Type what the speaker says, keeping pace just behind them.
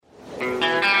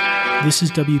This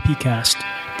is WPcast,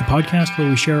 the podcast where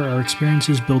we share our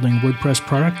experiences building WordPress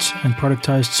products and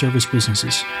productized service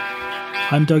businesses.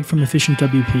 I'm Doug from Efficient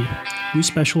WP. We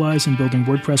specialize in building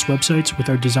WordPress websites with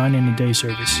our Design in a Day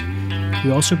service. We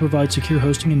also provide secure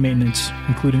hosting and maintenance,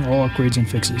 including all upgrades and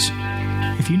fixes.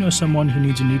 If you know someone who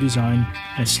needs a new design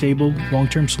and a stable,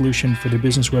 long-term solution for their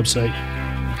business website,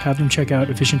 have them check out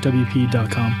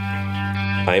efficientwp.com.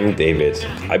 I'm David.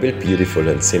 I build beautiful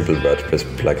and simple WordPress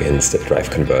plugins that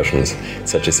drive conversions,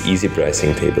 such as easy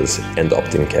pricing tables and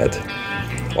OptinCat.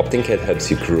 OptinCat helps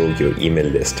you grow your email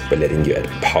list by letting you add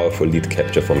powerful lead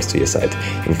capture forms to your site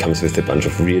and comes with a bunch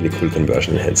of really cool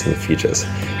conversion enhancing features.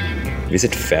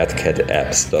 Visit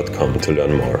fatcatapps.com to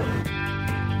learn more.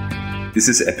 This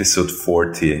is episode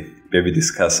 40, where we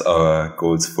discuss our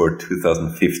goals for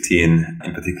 2015,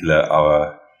 in particular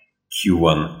our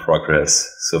Q1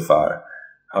 progress so far.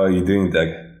 How are you doing, Doug?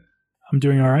 I'm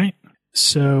doing all right.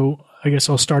 So I guess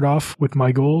I'll start off with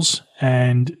my goals.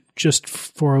 And just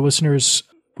for our listeners,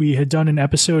 we had done an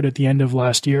episode at the end of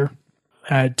last year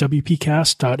at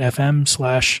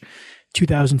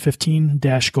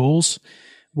wpcast.fm/2015-goals,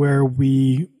 where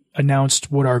we announced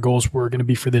what our goals were going to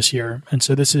be for this year. And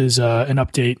so this is an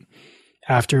update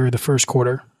after the first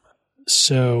quarter.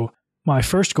 So my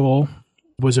first goal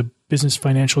was a business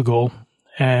financial goal,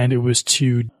 and it was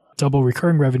to double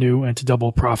recurring revenue and to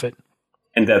double profit.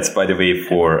 And that's, by the way,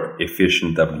 for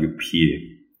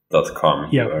efficientwp.com,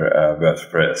 your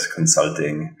WordPress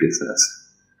consulting business.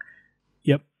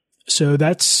 Yep. So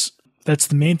that's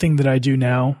the main thing that I do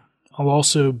now. I'll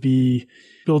also be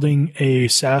building a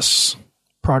SaaS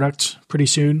product pretty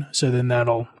soon, so then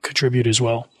that'll contribute as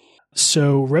well.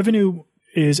 So revenue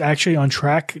is actually on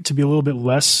track to be a little bit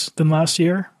less than last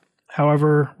year.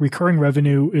 However, recurring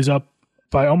revenue is up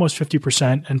by almost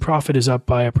 50%, and profit is up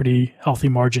by a pretty healthy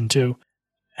margin too.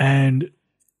 And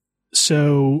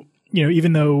so,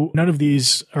 even though none of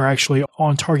these are actually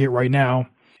on target right now,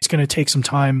 it's going to take some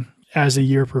time as the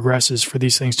year progresses for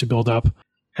these things to build up.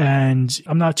 And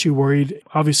I'm not too worried.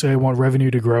 Obviously, I want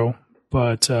revenue to grow,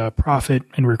 but profit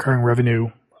and recurring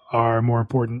revenue are more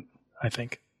important, I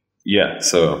think. Yeah,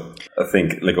 so I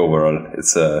think overall,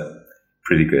 it's a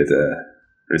pretty good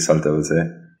result, I would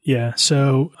say. Yeah,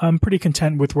 so I'm pretty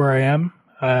content with where I am,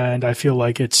 and I feel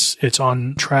like it's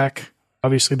on track.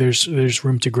 Obviously, there's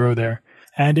room to grow there,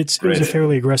 and it was a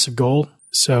fairly aggressive goal,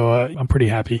 so I'm pretty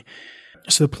happy.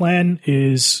 So the plan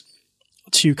is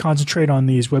to concentrate on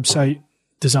these website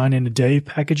Design in a Day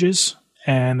packages,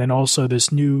 and then also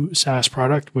this new SaaS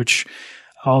product, which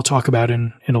I'll talk about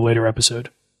in a later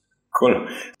episode. Cool.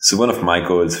 So one of my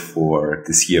goals for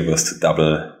this year was to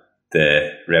double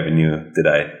the revenue that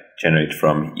I generate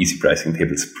from Easy Pricing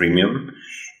Tables Premium.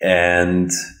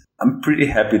 And I'm pretty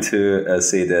happy to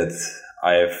say that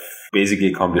I've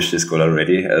basically accomplished this goal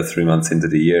already 3 months into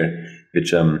the year,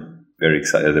 which I'm very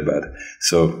excited about.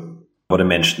 So what I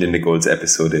mentioned in the goals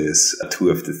episode is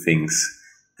two of the things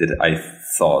that I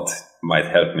thought might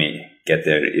help me get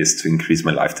there is to increase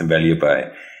my lifetime value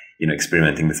by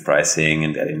experimenting with pricing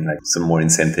and adding some more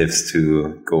incentives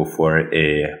to go for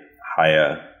a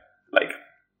higher,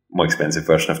 more expensive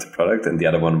version of the product. And the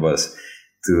other one was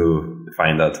to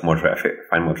find more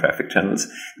traffic channels.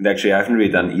 And actually, I haven't really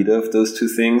done either of those two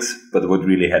things, but what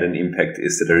really had an impact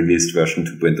is that I released version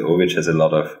 2.0, which has a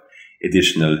lot of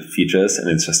additional features, and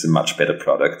it's just a much better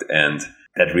product. And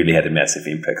that really had a massive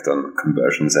impact on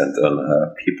conversions and on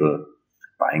people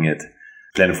buying it.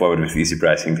 Plan forward with Easy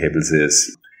Pricing Tables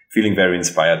is feeling very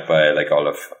inspired by all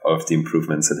of the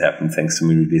improvements that happened thanks to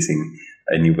me releasing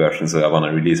a new version. So I want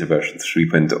to release a version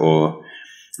 3.0,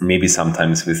 maybe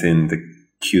sometimes within the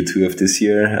Q2 of this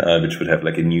year, which would have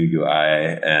a new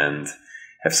UI and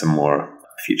have some more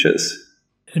features.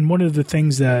 And one of the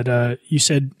things that you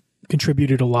said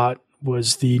contributed a lot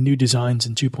was the new designs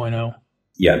in 2.0.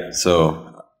 Yeah,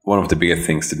 so one of the bigger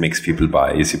things that makes people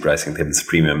buy Easy Pricing Tables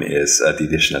Premium is the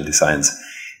additional designs.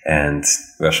 And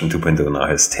version 2.0 now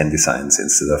has 10 designs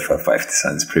instead of 5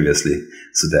 designs previously.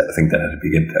 So I think that had a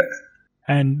big impact.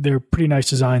 And they're pretty nice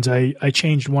designs. I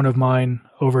changed one of mine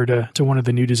over to one of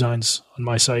the new designs on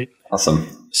my site. Awesome.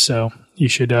 So you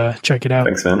should check it out.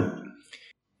 Thanks, man.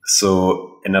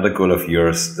 So another goal of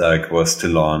yours, Doug, was to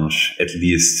launch at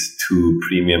least 2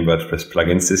 premium WordPress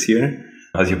plugins this year.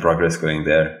 How's your progress going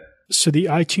there? So the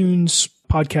iTunes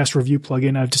podcast review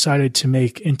plugin, I've decided to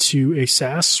make into a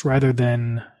SaaS rather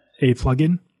than a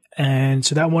plugin. And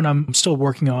so that one I'm still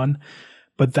working on,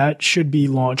 but that should be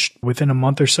launched within a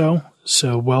month or so.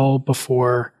 So well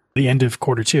before the end of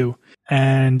quarter 2.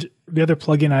 And the other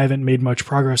plugin I haven't made much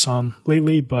progress on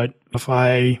lately, but if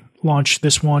I launch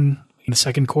this one in the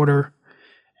second quarter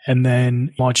and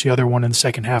then launch the other one in the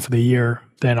second half of the year,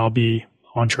 then I'll be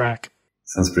on track.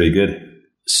 Sounds pretty good.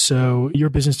 So your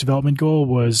business development goal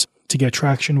was to get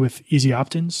traction with easy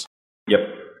opt-ins? Yep.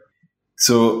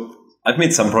 So I've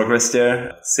made some progress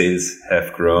there. Sales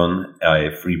have grown.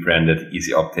 I've rebranded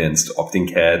Easy Opt-ins to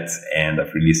OptinCat, and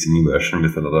I've released a new version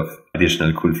with a lot of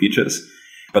additional cool features.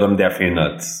 But I'm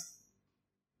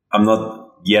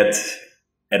not yet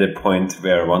at a point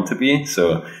where I want to be.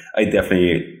 So I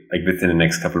definitely, like within the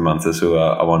next couple of months or so,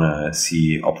 I want to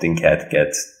see OptinCat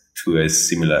get to a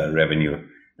similar revenue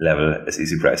level as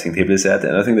Easy Pricing Table is at.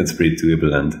 And I think that's pretty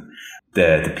doable. And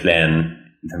the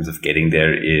plan in terms of getting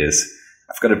there is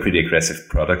I've got a pretty aggressive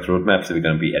product roadmap. So we're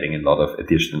going to be adding a lot of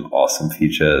additional awesome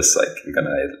features. Like we're going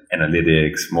to add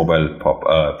analytics, mobile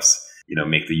pop-ups,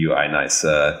 make the UI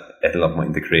nicer, add a lot more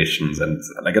integrations, and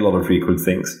like a lot of really cool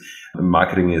things.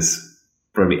 Marketing is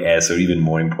probably as or even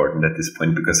more important at this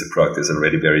point because the product is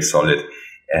already very solid,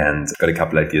 and I've got a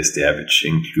couple ideas there which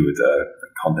include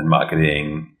content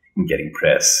marketing, getting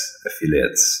press,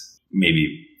 affiliates,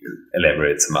 maybe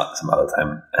elaborate some other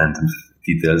time and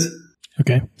details.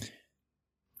 Okay.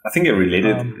 I think a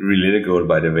related goal,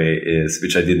 by the way, is,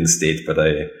 which I didn't state, but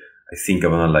I think I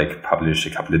want to publish a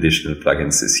couple additional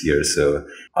plugins this year. So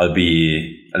I'll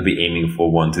be aiming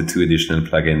for 1 to 2 additional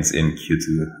plugins in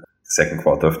Q2, second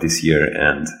quarter of this year,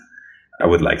 and I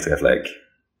would like to have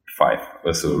 5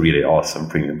 or so really awesome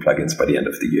premium plugins by the end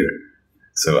of the year.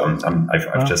 So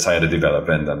I've just hired a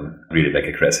developer, and I'm really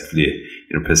aggressively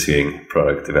pursuing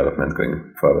product development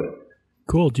going forward.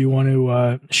 Cool. Do you want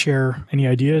to share any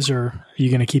ideas, or are you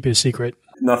going to keep it a secret?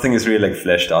 Nothing is really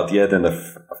fleshed out yet, and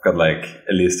I've got a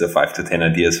list of 5 to 10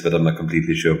 ideas, but I'm not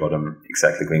completely sure what I'm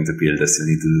exactly going to build. I still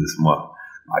need to do some more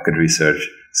market research,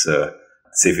 so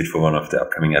save it for one of the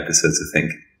upcoming episodes, I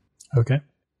think. Okay.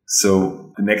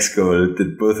 So the next goal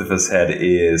that both of us had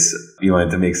is we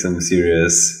wanted to make some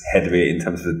serious headway in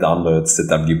terms of the downloads that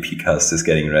WPcast is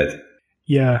getting, right?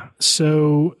 Yeah.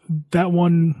 So that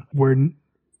one, we're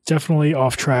definitely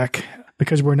off track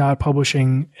because we're not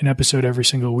publishing an episode every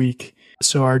single week.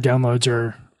 So our downloads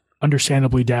are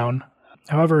understandably down.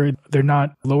 However, they're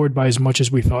not lowered by as much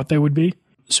as we thought they would be.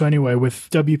 So anyway, with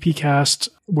WPcast,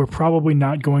 we're probably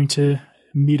not going to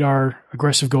meet our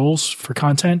aggressive goals for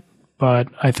content, but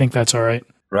I think that's all right.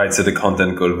 Right. So the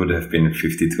content goal would have been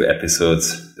 52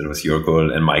 episodes. That was your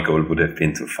goal. And my goal would have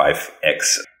been to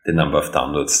 5x the number of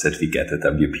downloads that we get at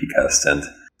WPcast. And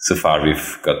so far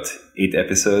we've got 8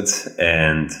 episodes,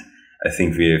 and I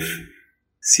think we've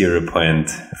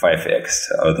 0.5x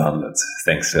our downloads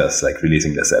thanks to us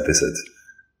releasing this episode.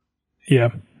 Yeah.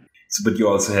 So, but you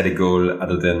also had a goal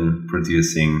other than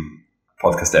producing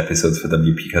podcast episodes for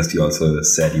WPcast. You also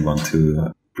said you want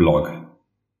to blog on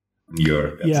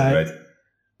your website, right?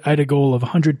 I had a goal of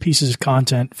 100 pieces of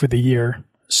content for the year.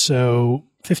 So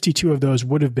 52 of those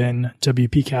would have been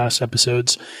WPcast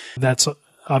episodes. That's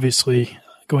obviously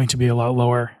going to be a lot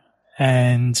lower.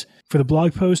 And for the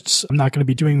blog posts, I'm not going to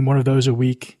be doing one of those a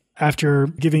week. After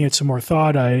giving it some more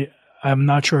thought, I'm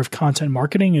not sure if content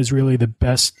marketing is really the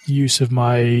best use of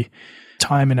my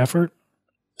time and effort.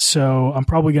 So I'm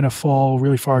probably going to fall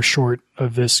really far short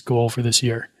of this goal for this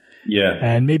year. Yeah.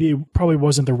 And maybe it probably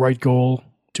wasn't the right goal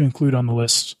to include on the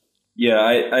list. Yeah,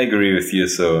 I agree with you.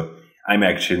 So I'm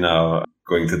actually now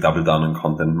going to double down on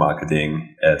content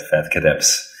marketing at Fat Cat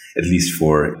Apps, at least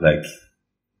for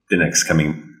the next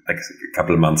coming a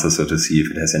couple of months or so, to see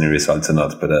if it has any results or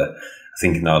not. But I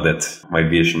think now that my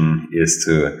vision is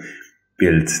to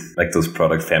build those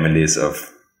product families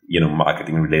of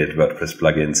marketing related WordPress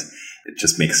plugins, it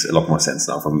just makes a lot more sense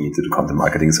now for me to do content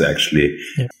marketing. So actually,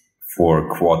 for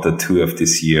quarter 2 of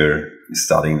this year,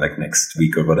 starting next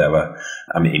week or whatever,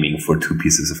 I'm aiming for 2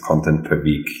 pieces of content per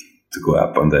week to go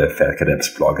up on the Fat Cat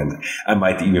Apps blog. And I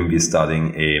might even be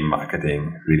starting a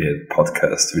marketing related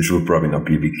podcast, which will probably not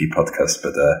be a weekly podcast,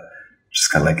 but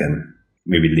just kind of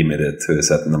maybe limited to a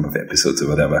certain number of episodes or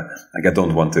whatever. I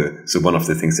don't want to. So one of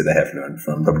the things that I have learned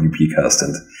from WPcast,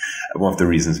 and one of the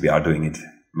reasons we are doing it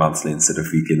monthly instead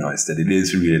of weekly now, is that it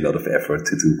is really a lot of effort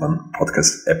to do one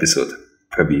podcast episode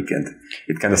per week. And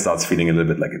it kind of starts feeling a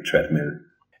little bit like a treadmill.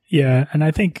 Yeah. And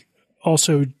I think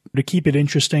also to keep it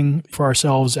interesting for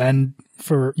ourselves and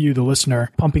for you, the listener,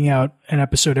 pumping out an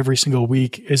episode every single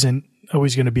week isn't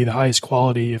always going to be the highest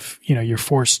quality if, you're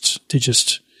forced to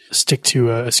just stick to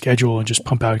a schedule and just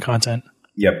pump out content.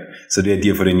 Yep. So the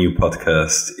idea for the new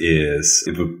podcast is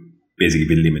it will basically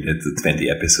be limited to 20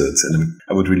 episodes, and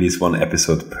I would release 1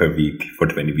 episode per week for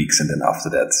 20 weeks, and then after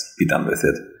that, be done with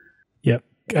it. Yep.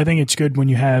 I think it's good when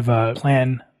you have a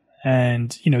plan,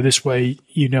 and, this way,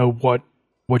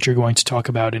 what you're going to talk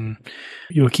about, and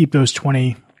you'll keep those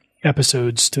 20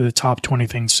 episodes to the top 20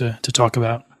 things to talk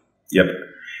about. Yep.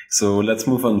 So let's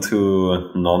move on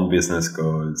to non-business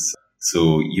goals.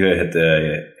 So you had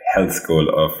a health goal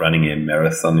of running a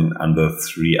marathon in under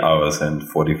 3 hours and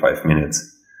 45 minutes.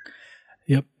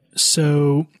 Yep.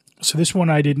 So this one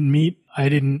I didn't meet. I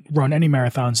didn't run any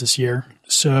marathons this year.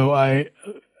 So I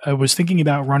was thinking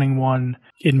about running one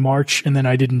in March, and then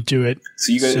I didn't do it.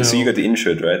 So you got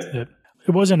injured, right? Yep.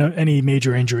 It wasn't any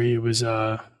major injury. It was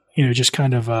just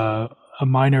kind of a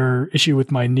minor issue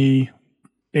with my knee.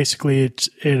 Basically, it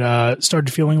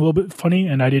started feeling a little bit funny,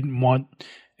 and I didn't want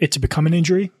it to become an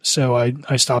injury, so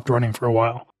I stopped running for a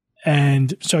while.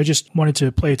 And so I just wanted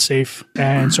to play it safe,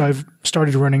 and so I've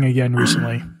started running again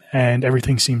recently, and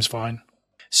everything seems fine.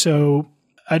 So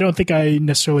I don't think I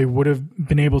necessarily would have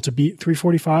been able to beat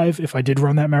 3:45 if I did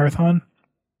run that marathon,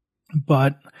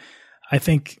 but I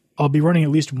think I'll be running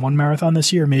at least one marathon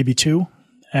this year, maybe two,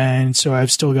 and so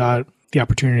I've still got the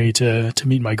opportunity to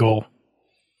meet my goal.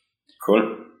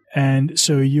 Cool. And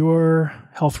so your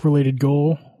health-related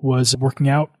goal was working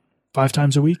out 5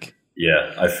 times a week?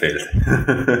 Yeah, I failed.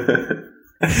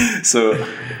 So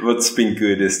what's been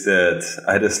good is that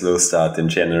I had a slow start in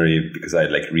January because I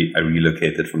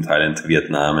relocated from Thailand to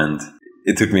Vietnam, and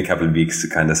it took me a couple of weeks to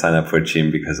kind of sign up for a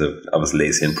gym because I was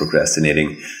lazy and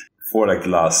procrastinating. For like the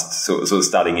last, so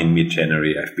starting in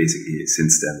mid-January, I've basically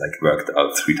since then like worked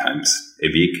out 3 times a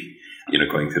week,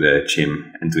 going to the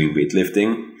gym and doing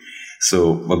weightlifting.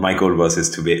 So what my goal is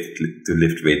to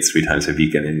lift weights 3 times a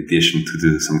week, and in addition to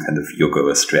do some kind of yoga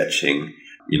or stretching,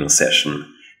 session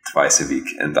twice a week.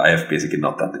 And I have basically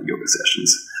not done the yoga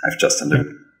sessions. I've just done the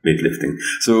weightlifting.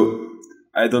 So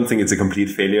I don't think it's a complete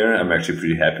failure. I'm actually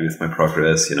pretty happy with my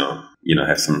progress.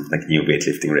 Have some like new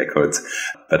weightlifting records,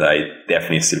 but I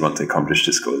definitely still want to accomplish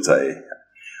these goals.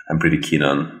 I'm pretty keen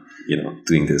on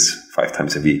doing this 5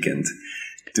 times a week and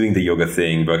doing the yoga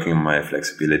thing, working on my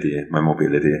flexibility, my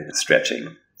mobility,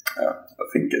 stretching. I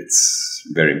think it's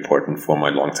very important for my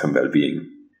long-term well-being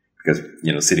because,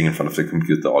 sitting in front of the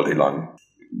computer all day long,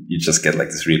 you just get like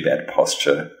this really bad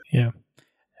posture. Yeah.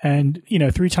 And,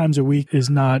 3 times a week is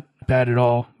not bad at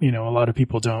all. A lot of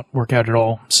people don't work out at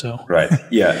all. So right.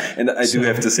 Yeah. And I do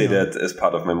have to say that as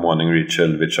part of my morning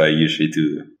ritual, which I usually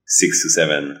do 6 to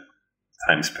 7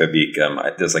 times per week,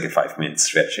 there's like a 5-minute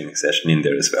stretching session in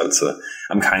there as well. So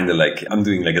I'm kind of I'm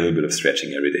doing like a little bit of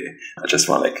stretching every day. I just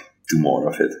want to do more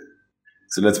of it.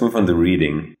 So let's move on to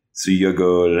reading. So your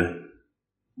goal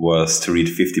was to read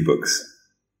 50 books.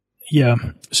 Yeah.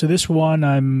 So this one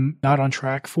I'm not on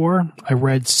track for. I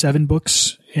read 7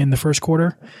 books in the first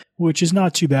quarter, which is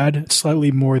not too bad. It's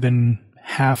slightly more than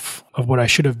half of what I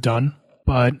should have done.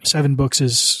 But 7 books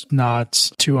is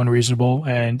not too unreasonable.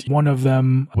 And one of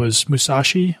them was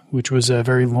Musashi, which was a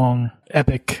very long,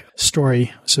 epic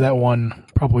story. So that one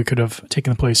probably could have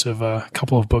taken the place of a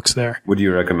couple of books there. Would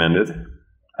you recommend it?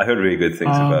 I heard really good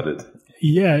things about it.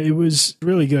 Yeah, it was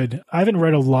really good. I haven't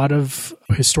read a lot of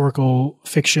historical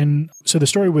fiction. So the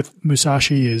story with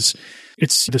Musashi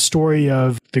it's the story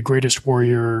of the greatest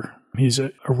warrior. He's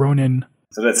a Ronin.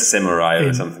 So that's a samurai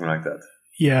or something like that.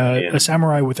 Yeah, a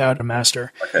samurai without a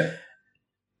master. Okay.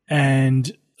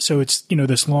 And so it's,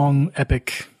 this long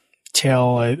epic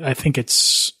tale. I think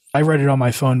I read it on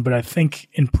my phone, but I think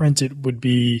in print it would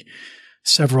be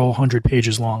several hundred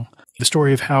pages long. The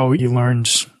story of how he learned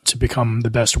to become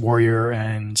the best warrior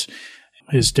and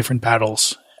his different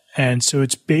battles. And so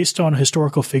it's based on a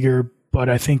historical figure, but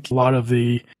I think a lot of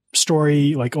the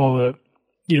story, like all the,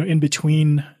 in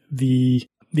between the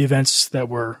events that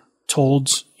were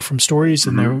told from stories,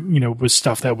 and there, was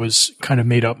stuff that was kind of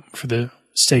made up for the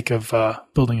sake of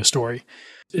building a story.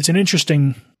 It's an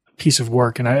interesting piece of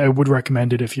work, and I would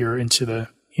recommend it if you're into the,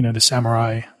 the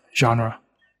samurai genre.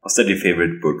 What's that your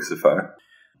favorite book so far?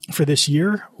 For this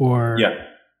year, or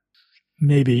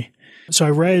maybe. So I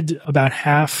read about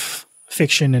half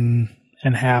fiction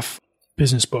and half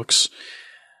business books.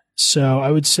 So I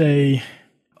would say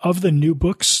of the new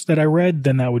books that I read,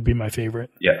 then that would be my favorite.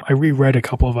 Yeah. I reread a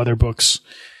couple of other books.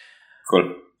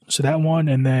 Cool. So that one,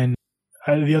 and then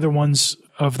the other ones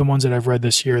of the ones that I've read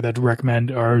this year that I'd recommend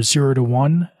are 0 to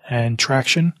 1 and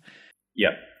Traction.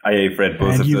 Yeah. I've read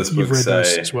both of those books. You've read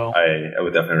those as well. I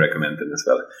would definitely recommend them as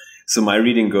well. So my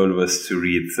reading goal was to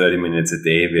read 30 minutes a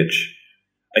day, which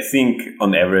I think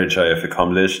on average I have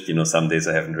accomplished. Some days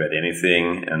I haven't read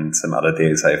anything, and some other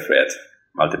days I've read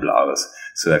multiple hours.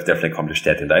 So I've definitely accomplished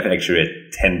that. And I've actually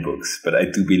read 10 books, but I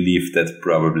do believe that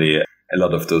probably a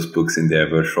lot of those books in there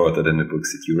were shorter than the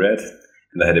books that you read.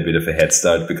 And I had a bit of a head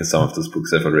start because some of those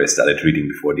books I've already started reading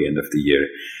before the end of the year.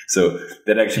 So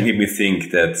that actually made me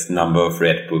think that number of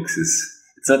read books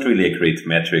it's not really a great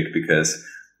metric because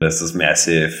there's this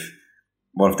massive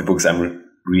one of the books I'm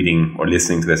reading or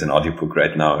listening to as an audiobook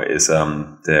right now is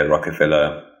the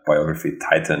Rockefeller biography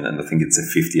Titan, and I think it's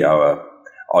a 50-hour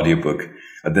audiobook.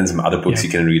 But then some other books you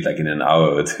can read like in an hour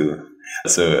or two.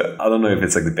 So I don't know if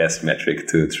it's like the best metric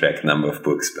to track number of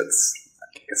books, but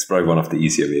it's probably one of the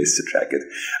easier ways to track it.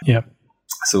 Yeah.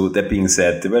 So that being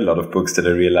said, there were a lot of books that I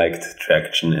really liked,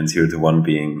 Traction and 0 to 1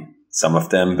 being some of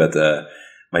them, but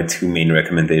my two main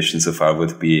recommendations so far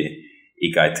would be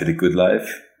A Guide to the Good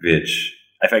Life, which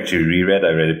I've actually reread. I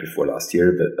read it before last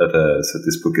year, but so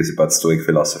this book is about Stoic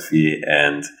philosophy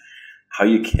and how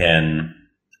you can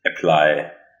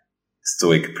apply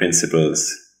Stoic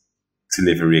principles to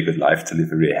live a really good life, to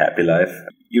live a really happy life.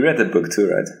 You read that book too,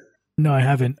 right? No, I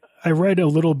haven't. I read a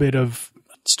little bit of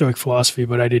Stoic philosophy,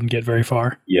 but I didn't get very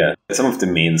far. Yeah, some of the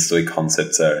main Stoic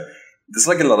concepts are, there's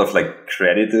like a lot of like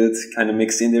credited kind of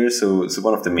mixed in there. So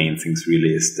one of the main things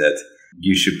really is that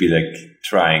you should be like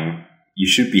you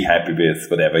should be happy with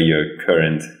whatever your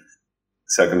current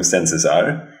circumstances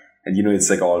are. And, it's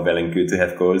like all well and good to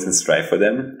have goals and strive for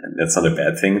them. And that's not a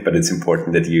bad thing, but it's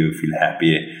important that you feel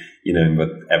happy, in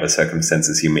whatever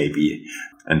circumstances you may be.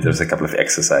 And there's a couple of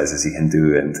exercises you can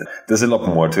do. And there's a lot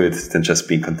more to it than just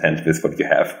being content with what you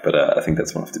have. But I think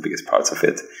that's one of the biggest parts of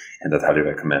it. And I'd highly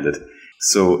recommend it.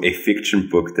 So a fiction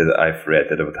book that I've read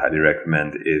that I would highly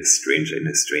recommend is Stranger in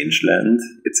a Strange Land.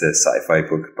 It's a sci-fi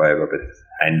book by Robert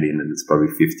Heinlein, and it's probably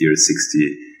 50 or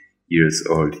 60 years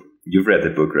old. You've read the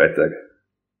book, right, Doug?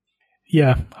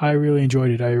 Yeah, I really enjoyed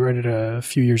it. I read it a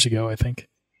few years ago, I think.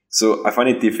 So I find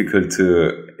it difficult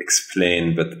to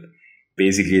explain, but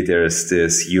basically there's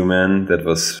this human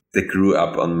that grew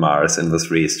up on Mars and was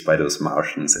raised by those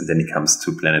Martians, and then he comes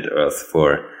to planet Earth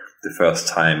for the first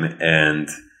time. And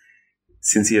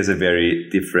since he has a very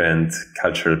different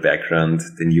cultural background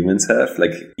than humans have,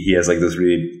 like he has like those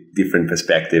really different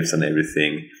perspectives on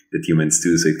everything that humans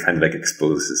do. So it kind of like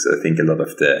exposes, I think, a lot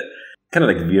of the kind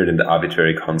of like weird and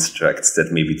arbitrary constructs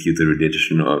that maybe due to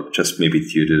religion or just maybe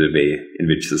due to the way in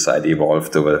which society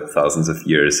evolved over thousands of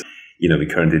years, we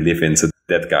currently live in. So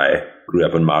that guy grew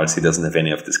up on Mars. He doesn't have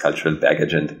any of this cultural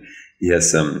baggage, and he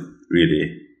has some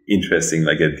really interesting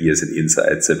like ideas and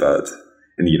insights about,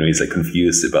 and he's like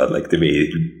confused about like the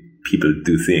way people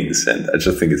do things. And I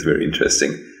just think it's very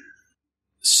interesting.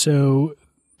 So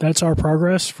that's our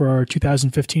progress for our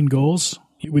 2015 goals.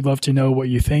 We'd love to know what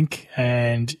you think,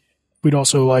 and we'd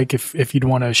also like if you'd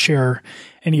want to share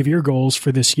any of your goals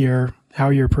for this year, how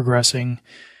you're progressing,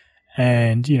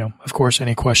 and, of course,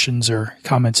 any questions or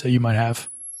comments that you might have.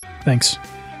 Thanks.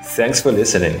 Thanks for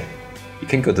listening. You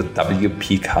can go to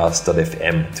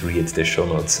wpcast.fm to read the show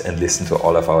notes and listen to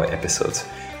all of our episodes.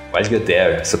 While you're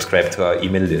there, subscribe to our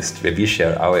email list where we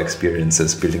share our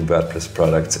experiences building WordPress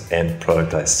products and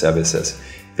productized services.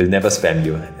 We'll never spam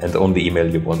you and only email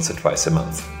you once or twice a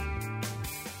month.